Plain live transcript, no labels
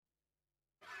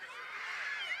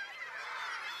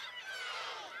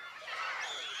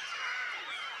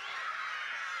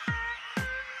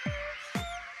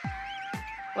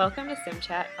Welcome to Sim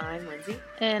Chat. I'm Lindsay.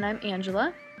 And I'm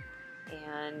Angela.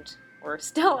 And we're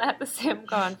still at the Sim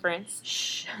conference.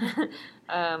 Shh.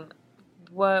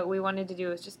 What we wanted to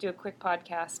do is just do a quick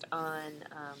podcast on,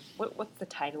 what's the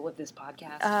title of this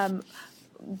podcast?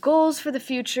 Goals for the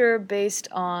future based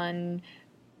on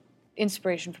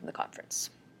inspiration from the conference.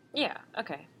 Yeah,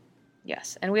 okay.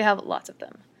 Yes, and we have lots of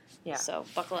them. Yeah. So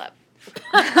buckle up.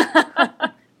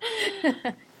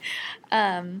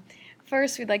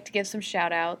 First, we'd like to give some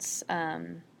shout-outs.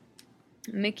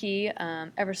 Mickey,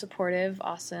 ever supportive,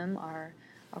 awesome,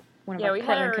 one of our we had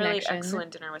partner a really connections.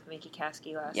 excellent dinner with Mickey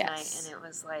Caskey last Yes. night, and it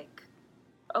was like,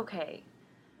 okay,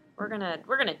 we're gonna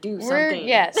do something.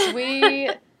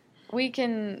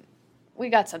 We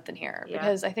got something here, Yeah.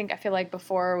 because I feel like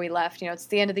before we left, it's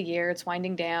the end of the year, it's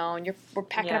winding down, we're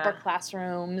packing up Yeah. our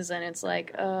classrooms, and it's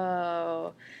like,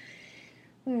 oh,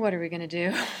 what are we gonna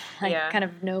do? Yeah. Kind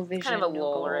of no vision, It's kind of a no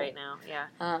lull goal. right now, yeah.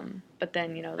 But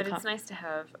then, But it's nice to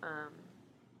have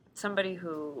somebody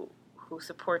who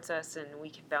supports us and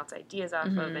we can bounce ideas off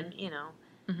of, and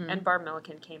and Barb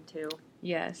Milliken came too.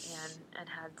 Yes. And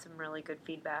had some really good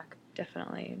feedback.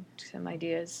 Definitely some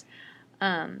ideas.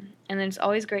 And then it's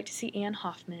always great to see Ann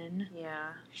Hoffman.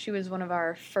 Yeah. She was one of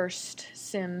our first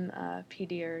Sim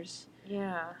PDers.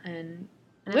 Yeah. And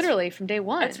literally from day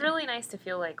one. It's really nice to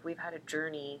feel like we've had a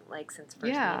journey, since first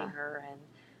meeting her, and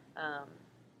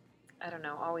I don't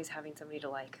know, always having somebody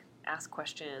to ask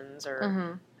questions,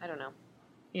 or I don't know.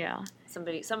 Yeah.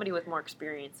 Somebody with more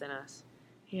experience than us.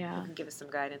 Yeah. Who can give us some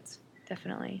guidance.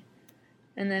 Definitely.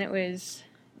 And then it was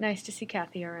nice to see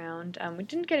Kathy around. We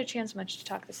didn't get a chance much to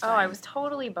talk this time. Oh, I was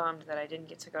totally bummed that I didn't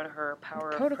get to go to her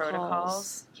Power of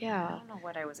Protocols. Yeah. I don't know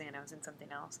what I was in. I was in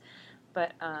something else.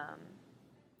 But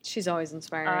she's always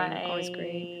inspiring, always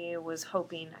great. I was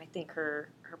hoping, I think her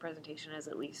presentation is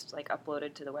at least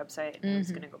uploaded to the website, and I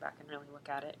was going to go back and really look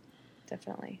at it.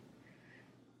 Definitely.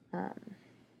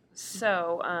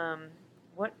 So,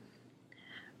 what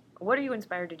are you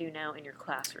inspired to do now in your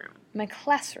classroom? My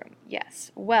classroom,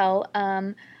 yes. Well,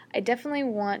 I definitely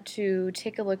want to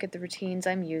take a look at the routines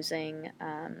I'm using,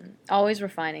 always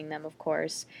refining them, of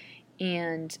course.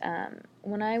 And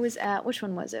when I was at, which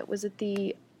one was it?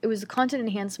 It was the Content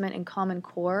Enhancement and Common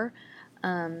Core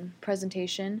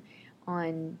presentation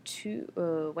on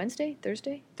Thursday.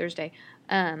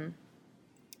 And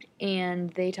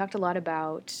they talked a lot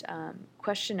about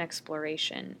question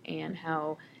exploration and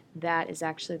how that is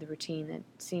actually the routine that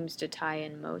seems to tie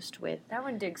in most with... That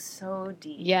one digs so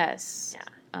deep. Yes.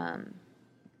 Yeah.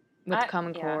 With the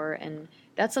Common Core. And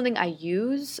that's something I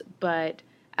use, but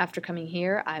after coming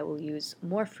here, I will use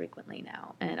more frequently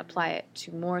now and apply it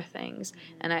to more things.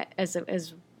 And as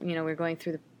we're going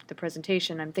through the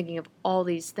presentation, I'm thinking of all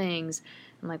these things.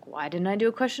 I'm like, why didn't I do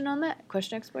a question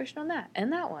exploration on that,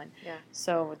 and that one? Yeah.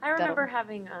 So I remember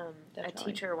having a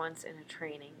definitely. teacher once in a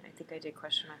training. I think I did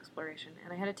question exploration,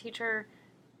 and I had a teacher,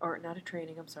 or not a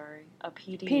training. I'm sorry, a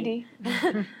PD.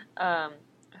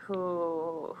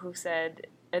 Who said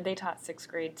they taught sixth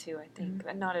grade too. I think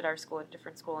not at our school, at a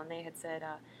different school, and they had said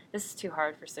this is too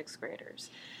hard for sixth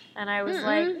graders, and I was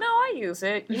like, no, I use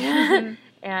it, and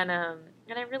I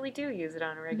really do use it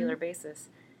on a regular basis.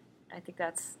 I think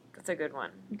that's a good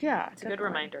one. Yeah, it's a good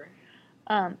reminder.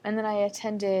 And then I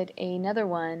attended another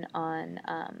one on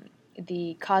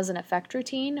the cause and effect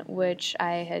routine, which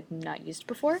I had not used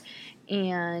before,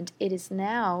 and it is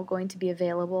now going to be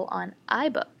available on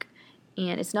iBook.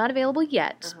 And it's not available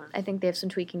yet. I think they have some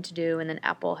tweaking to do, and then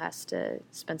Apple has to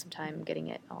spend some time getting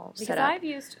it all set up. Because I've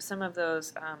used some of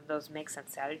those Make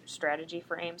Sense strategy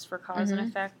frames for cause and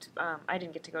effect. I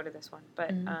didn't get to go to this one,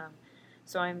 but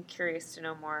so I'm curious to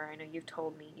know more. I know you've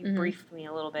told me, you briefed me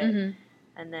a little bit,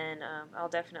 and then I'll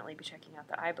definitely be checking out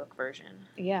the iBook version.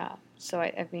 Yeah, so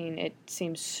I mean, it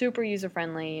seems super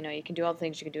user-friendly. You can do all the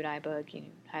things you can do in iBook. You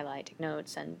can highlight, take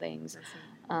notes, send things.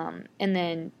 And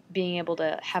then being able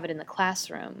to have it in the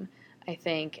classroom, I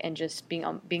think, and just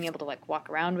being able to walk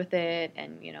around with it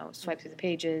and swipe through the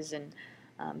pages and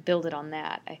build it on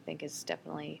that, I think is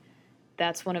definitely,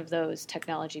 that's one of those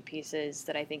technology pieces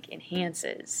that I think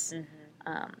enhances.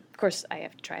 Of course, I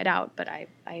have to try it out, but I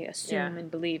assume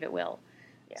and believe it will.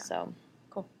 Yeah. So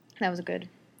cool. That was a good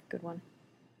one.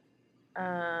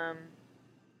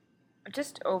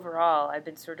 Just overall, I've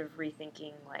been sort of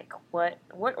rethinking what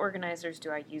organizers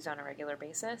do I use on a regular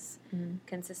basis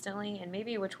consistently, and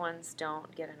maybe which ones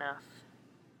don't get enough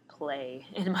play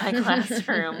in my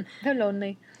classroom. They're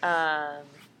lonely.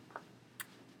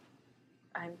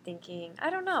 I'm thinking,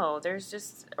 I don't know, there's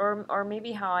just, or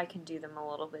maybe how I can do them a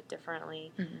little bit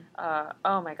differently.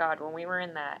 Oh my God, when we were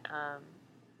in that,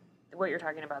 what you're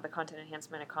talking about, the content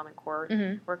enhancement and Common Core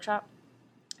workshop,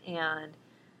 and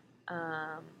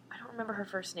I don't remember her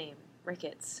first name,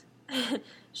 Ricketts.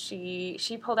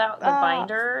 she pulled out the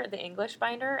binder, the English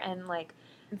binder, and like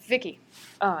Vicky.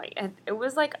 And it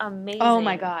was like amazing. Oh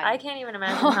my God. I can't even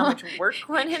imagine how much work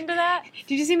went into that.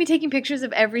 Did you see me taking pictures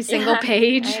of every single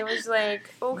page? I was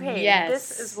like, okay,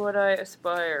 this is what I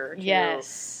aspire to.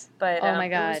 Yes. But oh my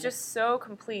God. It was just so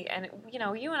complete. And, you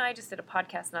know, you and I just did a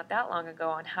podcast not that long ago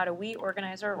on how do we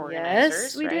organize our organizers.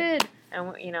 Yes, we did.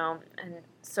 And, you know, and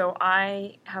so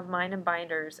I have mine in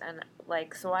binders. And,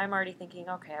 like, so I'm already thinking,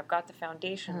 okay, I've got the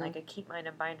foundation. Like, I keep mine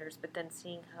in binders. But then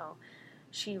seeing how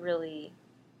she really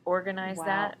organized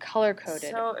that.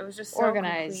 Color-coded. So it was just so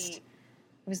organized.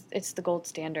 complete. It's the gold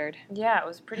standard. Yeah, it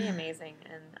was pretty amazing.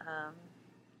 And,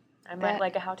 I might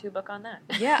like a how-to book on that.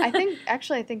 Yeah, I think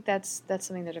that's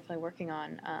something they're definitely working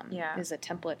on. Is a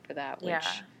template for that,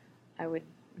 which I would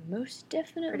most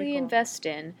definitely invest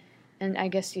in. And I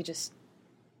guess you just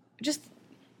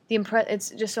it's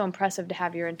just so impressive to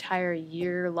have your entire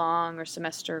year-long or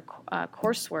semester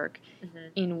coursework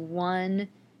in one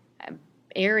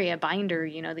area binder,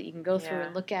 you know, that you can go through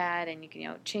and look at, and you can, you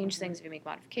know, change things if you make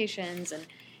modifications, and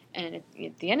at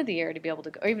the end of the year to be able to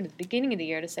go, or even at the beginning of the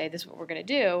year to say, this is what we're going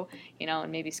to do, you know, and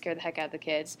maybe scare the heck out of the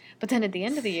kids. But then at the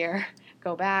end of the year,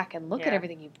 go back and look at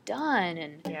everything you've done.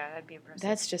 And that'd be impressive.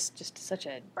 That's just such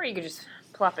a... Or you could just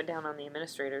plop it down on the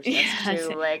administrator's desk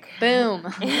too, like...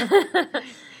 Boom.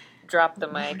 Drop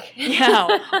the mic.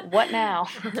 Yeah, what now?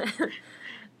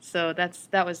 So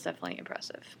that was definitely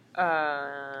impressive.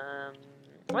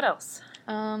 What else?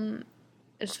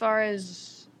 As far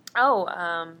as...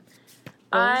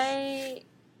 I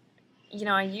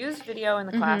use video in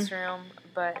the classroom,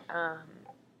 but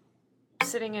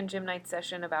sitting in gym night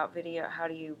session about video, how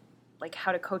do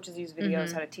coaches use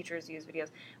videos, how do teachers use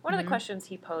videos? One of the questions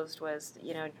he posed was,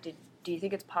 you know, do you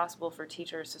think it's possible for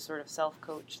teachers to sort of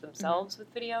self-coach themselves with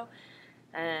video?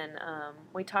 And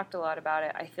we talked a lot about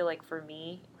it. I feel like for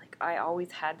me, like I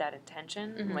always had that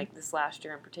intention, like this last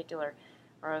year in particular,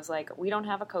 where I was like, we don't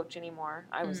have a coach anymore.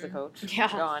 I was the coach.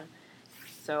 Gone.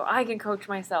 So I can coach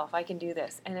myself. I can do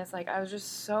this. And it's like I was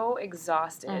just so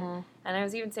exhausted. And I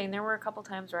was even saying there were a couple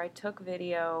times where I took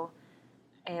video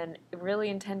and really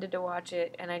intended to watch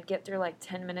it, and I'd get through like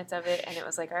 10 minutes of it, and it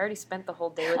was like I already spent the whole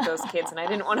day with those kids, and I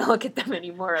didn't want to look at them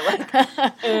anymore. Like,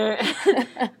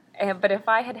 but if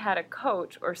I had had a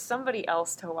coach or somebody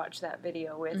else to watch that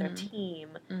video with, a team,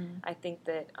 I think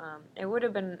that it would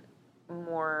have been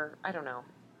more, I don't know,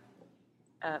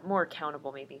 more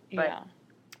accountable maybe. But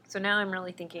so now I'm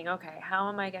really thinking, okay, how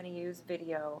am I going to use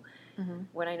video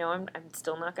when I know I'm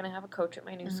still not going to have a coach at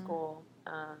my new school?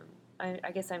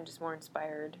 I guess I'm just more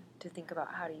inspired to think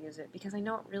about how to use it because I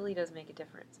know it really does make a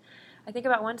difference. I think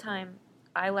about one time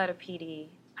I led a PD.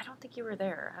 I don't think you were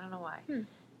there. I don't know why.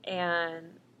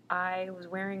 And I was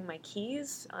wearing my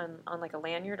keys on like a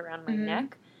lanyard around my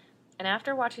neck. And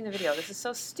after watching the video, this is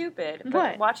so stupid,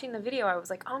 but watching the video, I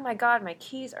was like, oh my God, my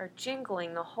keys are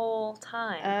jingling the whole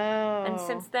time. Oh. And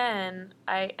since then,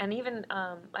 I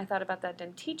thought about that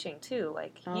in teaching too.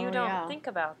 Like, you don't think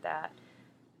about that.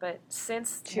 But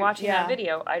since watching that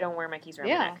video, I don't wear my keys around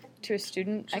my neck. To a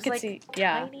student, just I could like see.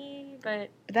 Tiny, but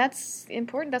that's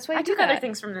important. That's why I took other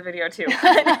things from the video too.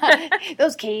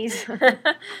 Those keys.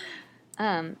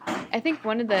 I think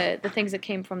one of the things that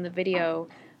came from the video,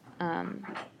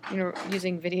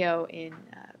 using video in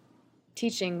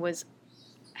teaching was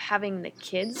having the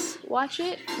kids watch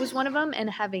it was one of them,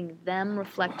 and having them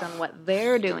reflect on what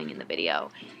they're doing in the video.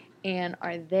 And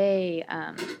are they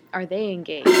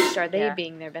engaged? Are they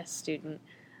being their best student?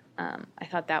 I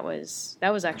thought that was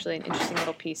actually an interesting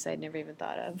little piece I'd never even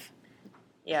thought of.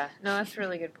 Yeah, no, that's a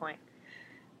really good point.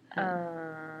 What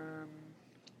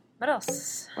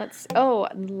else?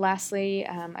 Lastly,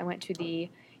 I went to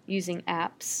the using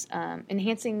apps,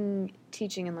 enhancing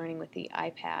teaching and learning with the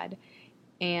iPad.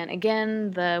 And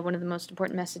again, one of the most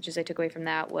important messages I took away from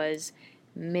that was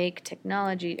make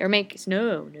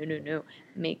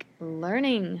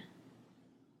learning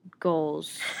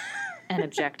goals and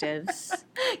objectives.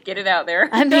 Get it out there.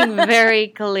 I'm being very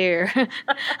clear.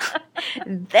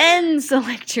 Then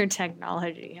select your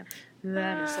technology.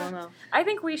 That is slow-mo. I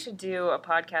think we should do a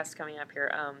podcast coming up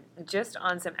here just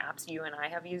on some apps you and I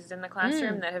have used in the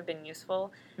classroom that have been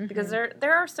useful. Because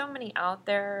there are so many out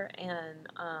there, and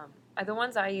the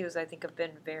ones I use I think have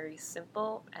been very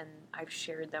simple, and I've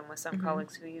shared them with some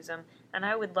colleagues who use them. And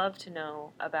I would love to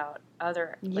know about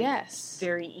other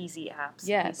very easy apps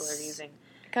people are using.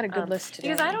 Got a good list today.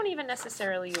 Because I don't even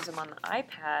necessarily use them on the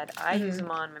iPad. I use them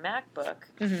on my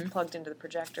MacBook, plugged into the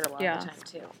projector a lot of the time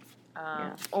too.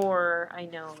 Or I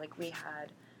know, like, we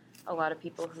had a lot of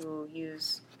people who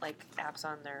use, like, apps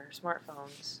on their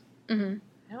smartphones.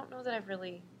 I don't know that I've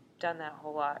really done that a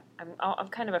whole lot. I'm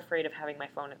kind of afraid of having my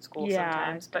phone at school Yeah,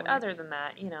 sometimes. But totally. other than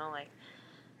that, like,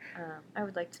 I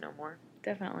would like to know more.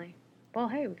 Definitely. Well,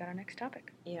 hey, we got our next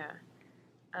topic. Yeah.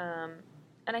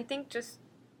 And I think just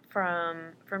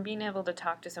from being able to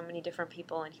talk to so many different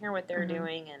people and hear what they're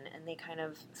doing, and they kind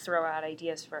of throw out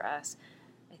ideas for us,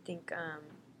 I think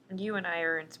you and I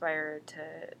are inspired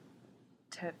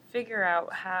to figure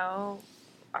out how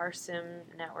our sim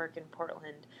network in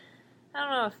Portland, I don't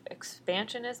know if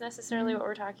expansion is necessarily what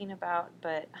we're talking about,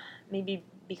 but maybe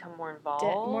become more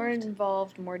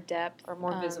involved. More depth. Or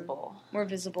more visible. More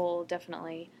visible,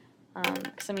 definitely.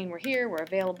 Because, we're here, we're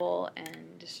available,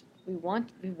 and we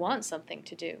want something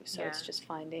to do. So it's just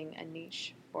finding a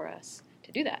niche for us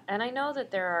to do that. And I know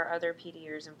that there are other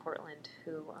PDers in Portland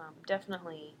who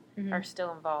definitely are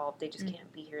still involved. They just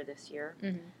can't be here this year.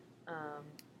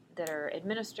 That are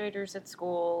administrators at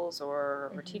schools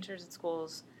or teachers at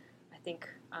schools. I think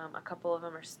a couple of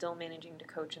them are still managing to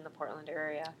coach in the Portland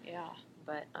area. Yeah.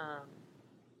 But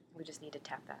we just need to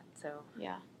tap that. So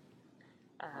yeah.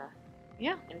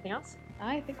 Anything else?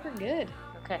 I think we're good.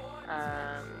 Okay.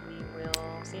 We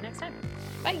will see you next time.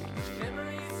 Bye.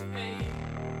 Memories fade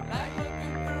like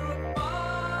looking through